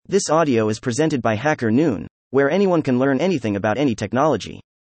This audio is presented by Hacker Noon, where anyone can learn anything about any technology.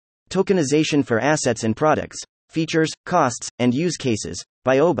 Tokenization for Assets and Products, Features, Costs, and Use Cases,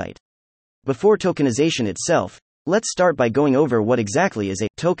 by Obyte. Before tokenization itself, let's start by going over what exactly is a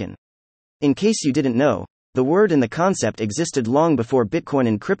token. In case you didn't know, the word and the concept existed long before Bitcoin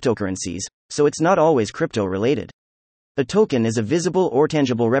and cryptocurrencies, so it's not always crypto-related. A token is a visible or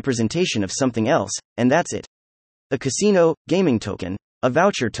tangible representation of something else, and that's it. A casino, gaming token, a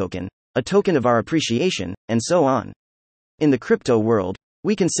voucher token, a token of our appreciation, and so on. In the crypto world,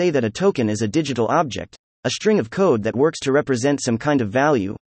 we can say that a token is a digital object, a string of code that works to represent some kind of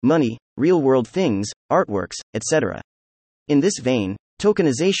value, money, real-world things, artworks, etc. In this vein,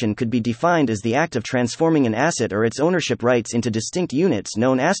 tokenization could be defined as the act of transforming an asset or its ownership rights into distinct units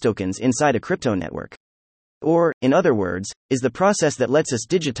known as tokens inside a crypto network. Or, in other words, is the process that lets us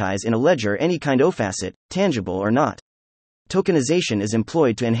digitize in a ledger any kind of asset, tangible or not. Tokenization is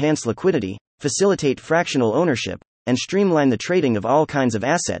employed to enhance liquidity, facilitate fractional ownership, and streamline the trading of all kinds of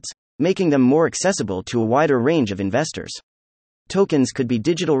assets, making them more accessible to a wider range of investors. Tokens could be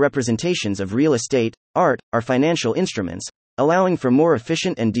digital representations of real estate, art, or financial instruments, allowing for more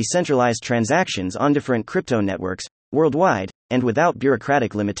efficient and decentralized transactions on different crypto networks, worldwide, and without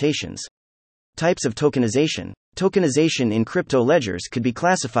bureaucratic limitations. Types of tokenization. Tokenization in crypto ledgers could be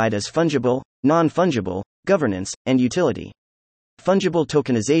classified as fungible, non-fungible, governance, and utility. Fungible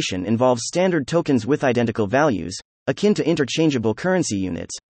tokenization involves standard tokens with identical values, akin to interchangeable currency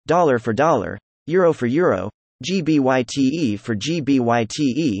units, dollar for dollar, euro for euro, GBYTE for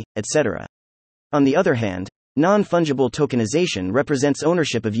GBYTE, etc. On the other hand, non-fungible tokenization represents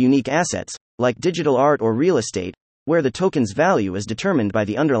ownership of unique assets, like digital art or real estate, where the token's value is determined by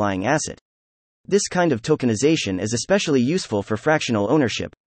the underlying asset. This kind of tokenization is especially useful for fractional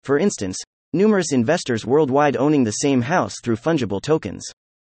ownership, for instance, numerous investors worldwide owning the same house through fungible tokens.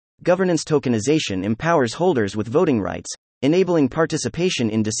 Governance tokenization empowers holders with voting rights, enabling participation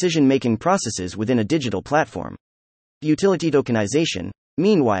in decision-making processes within a digital platform. Utility tokenization,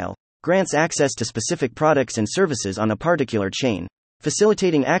 meanwhile, grants access to specific products and services on a particular chain,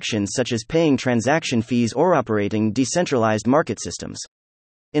 facilitating actions such as paying transaction fees or operating decentralized market systems.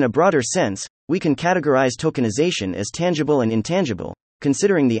 In a broader sense, we can categorize tokenization as tangible and intangible,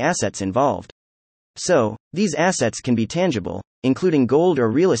 considering the assets involved. So, these assets can be tangible, including gold or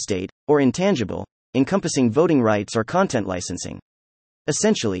real estate, or intangible, encompassing voting rights or content licensing.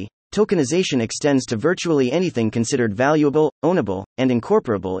 Essentially, tokenization extends to virtually anything considered valuable, ownable, and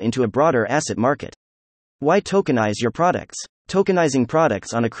incorporable into a broader asset market. Why tokenize your products? Tokenizing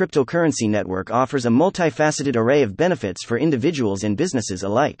products on a cryptocurrency network offers a multifaceted array of benefits for individuals and businesses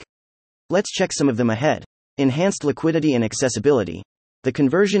alike. Let's check some of them ahead. Enhanced liquidity and accessibility. The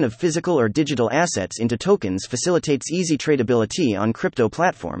conversion of physical or digital assets into tokens facilitates easy tradability on crypto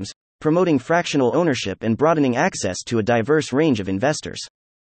platforms, promoting fractional ownership and broadening access to a diverse range of investors.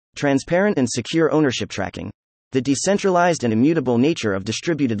 Transparent and secure ownership tracking. The decentralized and immutable nature of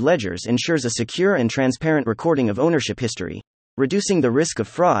distributed ledgers ensures a secure and transparent recording of ownership history, reducing the risk of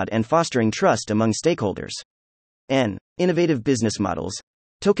fraud and fostering trust among stakeholders. Innovative business models.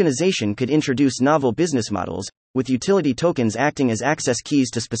 Tokenization could introduce novel business models, with utility tokens acting as access keys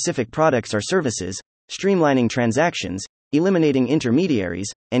to specific products or services, streamlining transactions, eliminating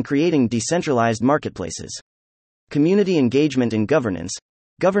intermediaries, and creating decentralized marketplaces. Community engagement and governance.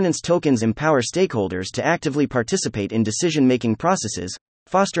 Governance tokens empower stakeholders to actively participate in decision-making processes,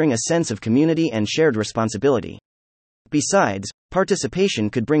 fostering a sense of community and shared responsibility. Besides, participation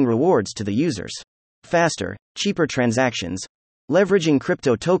could bring rewards to the users. Faster, cheaper transactions. Leveraging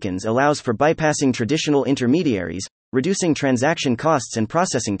crypto tokens allows for bypassing traditional intermediaries, reducing transaction costs and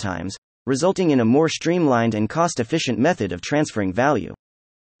processing times, resulting in a more streamlined and cost-efficient method of transferring value.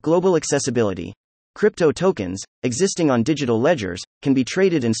 Global accessibility. Crypto tokens, existing on digital ledgers, can be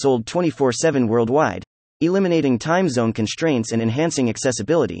traded and sold 24/7 worldwide, eliminating time zone constraints and enhancing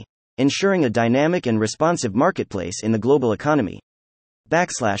accessibility, ensuring a dynamic and responsive marketplace in the global economy.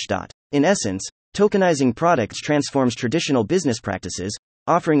 In essence, tokenizing products transforms traditional business practices,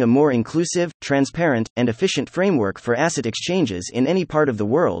 offering a more inclusive, transparent, and efficient framework for asset exchanges in any part of the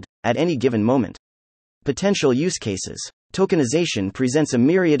world, at any given moment. Potential use cases. Tokenization presents a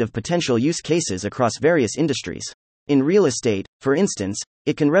myriad of potential use cases across various industries. In real estate, for instance,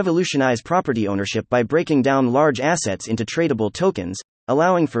 it can revolutionize property ownership by breaking down large assets into tradable tokens,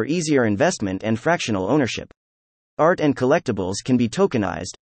 allowing for easier investment and fractional ownership. Art and collectibles can be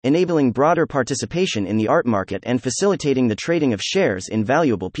tokenized, enabling broader participation in the art market and facilitating the trading of shares in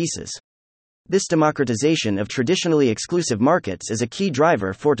valuable pieces. This democratization of traditionally exclusive markets is a key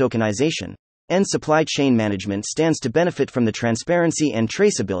driver for tokenization. and supply chain management stands to benefit from the transparency and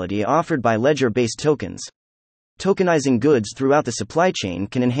traceability offered by ledger-based tokens. Tokenizing goods throughout the supply chain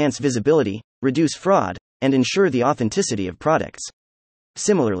can enhance visibility, reduce fraud, and ensure the authenticity of products.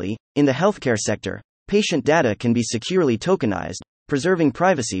 Similarly, in the healthcare sector, patient data can be securely tokenized, preserving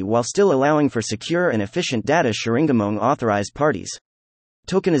privacy while still allowing for secure and efficient data sharing among authorized parties.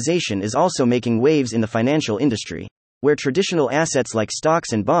 Tokenization is also making waves in the financial industry, where traditional assets like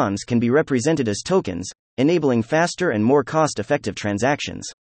stocks and bonds can be represented as tokens, enabling faster and more cost-effective transactions.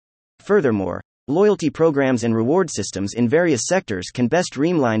 Furthermore, loyalty programs and reward systems in various sectors can best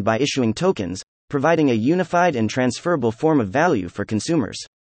streamlined by issuing tokens, providing a unified and transferable form of value for consumers.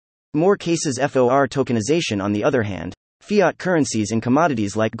 More cases for tokenization. On the other hand, fiat currencies in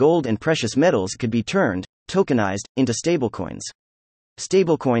commodities like gold and precious metals could be turned, tokenized, into stablecoins.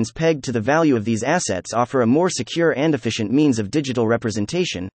 Stablecoins pegged to the value of these assets offer a more secure and efficient means of digital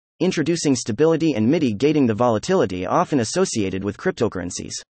representation, introducing stability and mitigating the volatility often associated with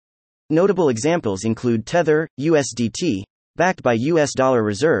cryptocurrencies. Notable examples include Tether, USDT, backed by US dollar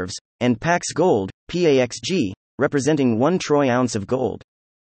reserves, and Pax Gold, PAXG, representing 1 troy ounce of gold.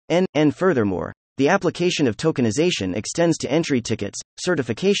 And furthermore, the application of tokenization extends to entry tickets,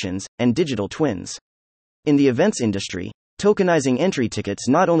 certifications, and digital twins. In the events industry, tokenizing entry tickets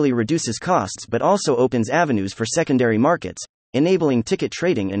not only reduces costs but also opens avenues for secondary markets, enabling ticket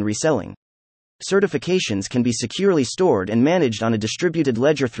trading and reselling. Certifications can be securely stored and managed on a distributed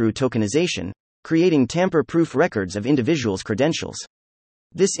ledger through tokenization, creating tamper-proof records of individuals' credentials.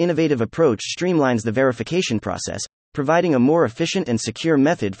 This innovative approach streamlines the verification process, providing a more efficient and secure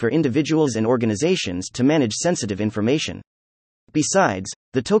method for individuals and organizations to manage sensitive information. Besides,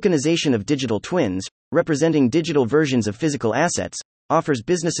 the tokenization of digital twins, representing digital versions of physical assets, offers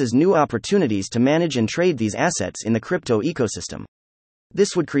businesses new opportunities to manage and trade these assets in the crypto ecosystem.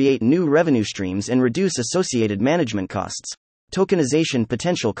 This would create new revenue streams and reduce associated management costs. Tokenization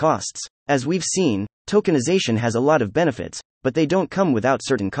potential costs. As we've seen, tokenization has a lot of benefits, but they don't come without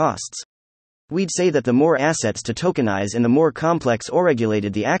certain costs. We'd say that the more assets to tokenize and the more complex or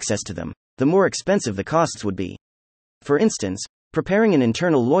regulated the access to them, the more expensive the costs would be. For instance, preparing an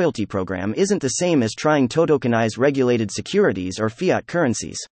internal loyalty program isn't the same as trying to tokenize regulated securities or fiat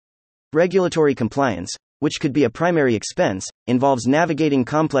currencies. Regulatory compliance, which could be a primary expense, involves navigating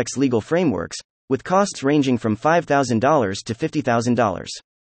complex legal frameworks, with costs ranging from $5,000 to $50,000.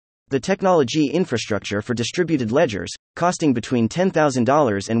 The technology infrastructure for distributed ledgers, costing between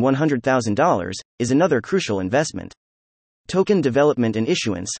 $10,000 and $100,000, is another crucial investment. Token development and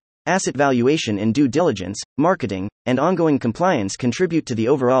issuance, asset valuation and due diligence, marketing, and ongoing compliance contribute to the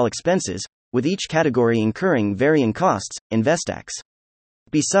overall expenses, with each category incurring varying costs. Investax.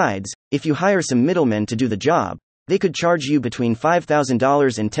 Besides, if you hire some middlemen to do the job, they could charge you between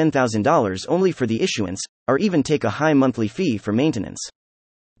 $5,000 and $10,000 only for the issuance, or even take a high monthly fee for maintenance.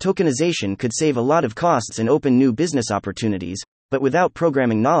 Tokenization could save a lot of costs and open new business opportunities, but without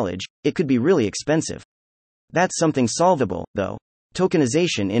programming knowledge, it could be really expensive. That's something solvable, though.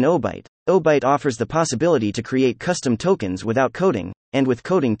 Tokenization in Obyte. Obyte offers the possibility to create custom tokens without coding, and with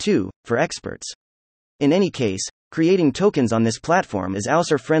coding too, for experts. In any case, creating tokens on this platform is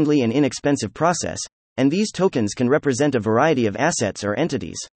user-friendly and inexpensive process, and these tokens can represent a variety of assets or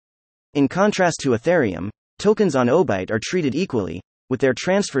entities. In contrast to Ethereum, tokens on Obyte are treated equally, with their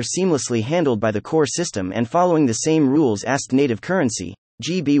transfer seamlessly handled by the core system and following the same rules as native currency,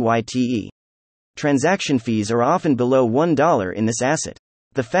 GBYTE. Transaction fees are often below $1 in this asset.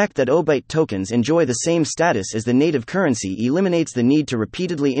 The fact that Obyte tokens enjoy the same status as the native currency eliminates the need to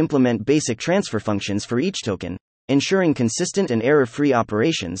repeatedly implement basic transfer functions for each token, ensuring consistent and error-free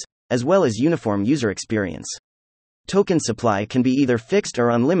operations, as well as uniform user experience. Token supply can be either fixed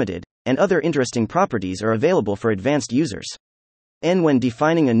or unlimited, and other interesting properties are available for advanced users. And when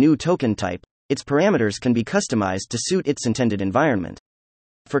defining a new token type, its parameters can be customized to suit its intended environment.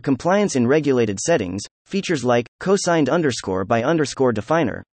 For compliance in regulated settings, features like cosigned by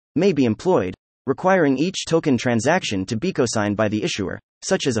definer may be employed, requiring each token transaction to be cosigned by the issuer,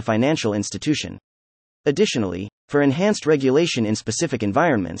 such as a financial institution. Additionally, for enhanced regulation in specific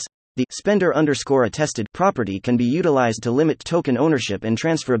environments, the spender_attested property can be utilized to limit token ownership and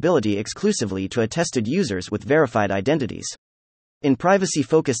transferability exclusively to attested users with verified identities. In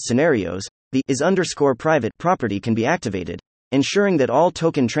privacy-focused scenarios, the is_private property can be activated, ensuring that all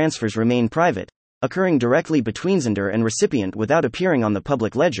token transfers remain private, occurring directly between sender and recipient without appearing on the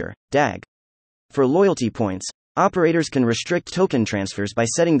public ledger, DAG. For loyalty points, operators can restrict token transfers by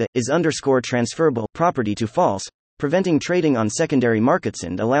setting the is_transferable property to false, preventing trading on secondary markets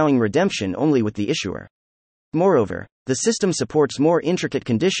and allowing redemption only with the issuer. Moreover, the system supports more intricate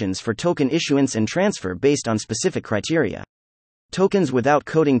conditions for token issuance and transfer based on specific criteria. Tokens without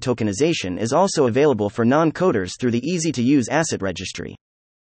coding tokenization is also available for non-coders through the easy-to-use asset registry.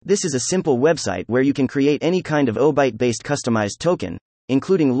 This is a simple website where you can create any kind of OByte-based customized token,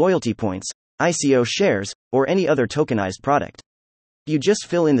 including loyalty points, ICO shares, or any other tokenized product. You just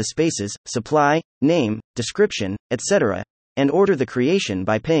fill in the spaces, supply, name, description, etc., and order the creation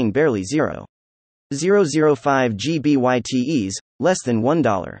by paying barely 0.005 GBYTEs, less than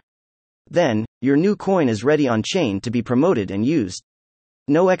 $1. Then, your new coin is ready on-chain to be promoted and used.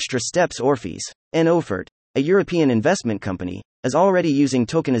 No extra steps or fees. Ofert, a European investment company, is already using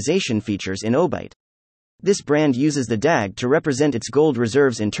tokenization features in OByte. This brand uses the DAG to represent its gold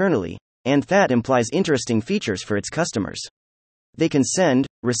reserves internally, and that implies interesting features for its customers. They can send,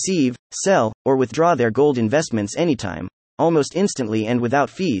 receive, sell, or withdraw their gold investments anytime, almost instantly and without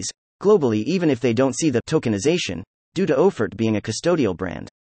fees, globally even if they don't see the tokenization, due to Ofert being a custodial brand.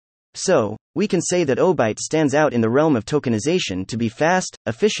 So, we can say that OByte stands out in the realm of tokenization to be fast,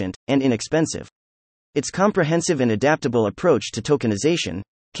 efficient, and inexpensive. Its comprehensive and adaptable approach to tokenization,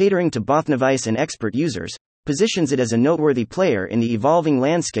 catering to both novice and expert users, positions it as a noteworthy player in the evolving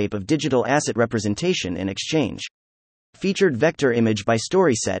landscape of digital asset representation and exchange. Featured vector image by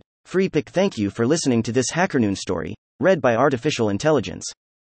StorySet, free pick. Thank you for listening to this HackerNoon story, read by Artificial Intelligence.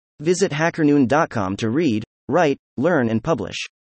 Visit hackernoon.com to read, write, learn and publish.